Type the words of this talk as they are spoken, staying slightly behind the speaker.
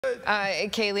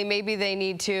Kaylee, maybe they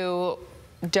need to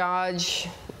dodge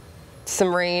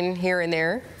some rain here and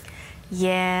there.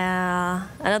 Yeah,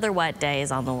 another wet day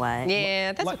is on the way.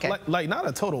 Yeah, that's okay. Like not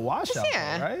a total washout,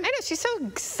 yeah, though, right? I know, she's so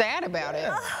sad about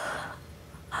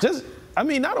it. I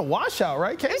mean, not a washout,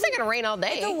 right, Kaylee? It's not going to rain all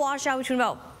day. It's a washout between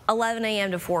about 11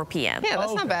 a.m. to 4 p.m. Yeah,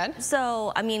 that's not bad.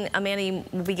 So, I mean, Amanda, you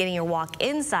will be getting your walk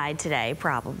inside today,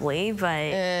 probably, but...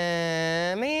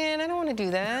 man, I don't want to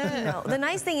do that. No, the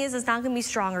nice thing is it's not going to be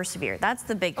strong or severe. That's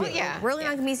the big thing. Yeah. We're really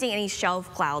not going to be seeing any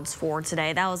shelf clouds for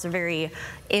today. That was a very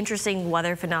interesting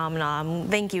weather phenomenon.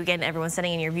 Thank you again, everyone,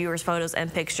 sending in your viewers photos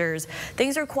and pictures.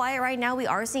 Things are quiet right now. We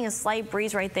are seeing a slight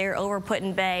breeze right there over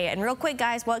Put-in Bay. And real quick,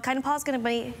 guys, what kind of pause going to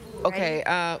be? Okay,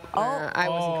 I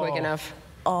wasn't quick enough.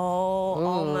 Oh, Ooh,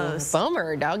 almost.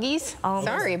 Bummer, doggies. Almost.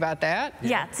 Sorry about that.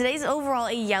 Yeah, today's overall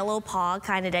a yellow paw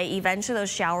kind of day. Eventually, those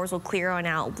showers will clear on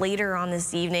out later on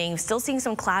this evening. Still seeing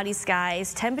some cloudy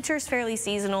skies. Temperatures fairly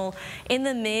seasonal in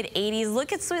the mid-80s.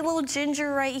 Look at sweet little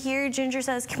Ginger right here. Ginger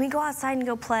says, can we go outside and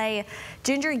go play?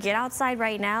 Ginger, get outside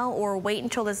right now or wait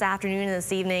until this afternoon and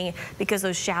this evening because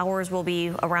those showers will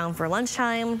be around for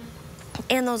lunchtime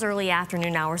and those early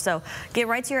afternoon hours. So get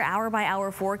right to your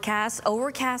hour-by-hour forecast.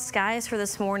 Overcast skies for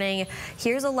this morning.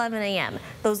 Here's 11 a.m.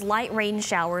 Those light rain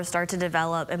showers start to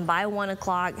develop, and by 1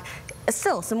 o'clock,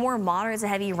 still some more moderate to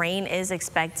heavy rain is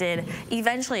expected.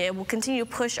 Eventually, it will continue to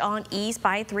push on east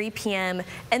by 3 p.m.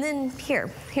 And then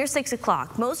here's 6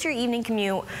 o'clock. Most of your evening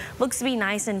commute looks to be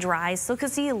nice and dry. Still could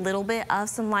see a little bit of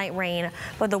some light rain,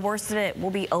 but the worst of it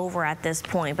will be over at this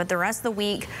point. But the rest of the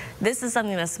week, this is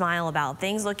something to smile about.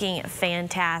 Things looking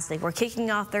fantastic. We're kicking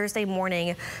off Thursday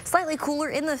morning, slightly cooler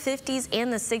in the 50s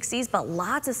and the 60s, but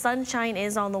lots of sunshine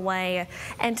is on the way.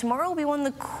 And tomorrow will be one of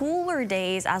the cooler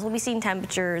days as we'll be seeing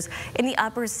temperatures in the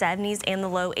upper 70s and the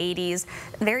low 80s.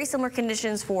 Very similar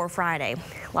conditions for Friday.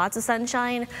 Lots of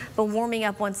sunshine, but warming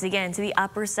up once again to the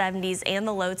upper 70s and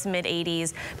the low to mid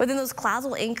 80s. But then those clouds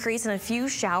will increase and a few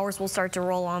showers will start to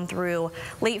roll on through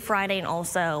late Friday and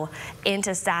also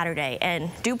into Saturday.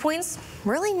 And dew points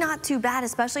really not too bad,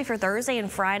 especially for Thursday and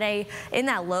Friday in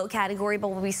that low category, but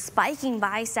we'll be spiking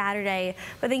by Saturday,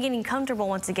 but then getting comfortable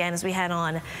once again as we head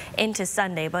on into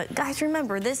Sunday. But guys,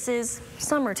 remember, this is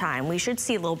summertime. We should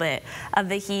see a little bit of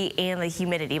the heat and the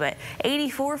humidity, but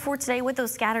 84 for today with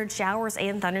those scattered showers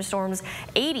and thunderstorms.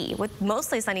 80 with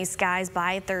mostly sunny skies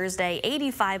by Thursday.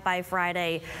 85 by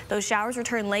Friday. Those showers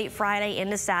return late Friday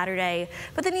into Saturday,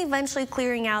 but then eventually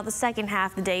clearing out the second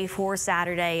half of the day for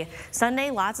Saturday. Sunday,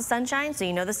 lots of sunshine, so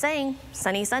you know the saying,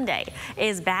 sunny Sunday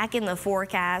is back in the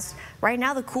forecast. Right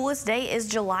now, the coolest day is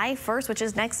July 1st, which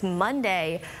is next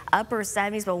Monday. Upper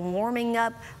 70s, but warming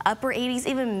up upper 80s,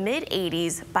 even mid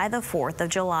 80s by the 4th of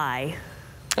July.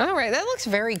 All right, that looks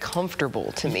very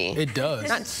comfortable to me. It does.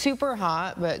 Not super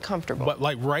hot, but comfortable. But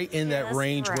like right in that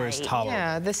range where it's tolerable.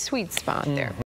 Yeah, the sweet spot there.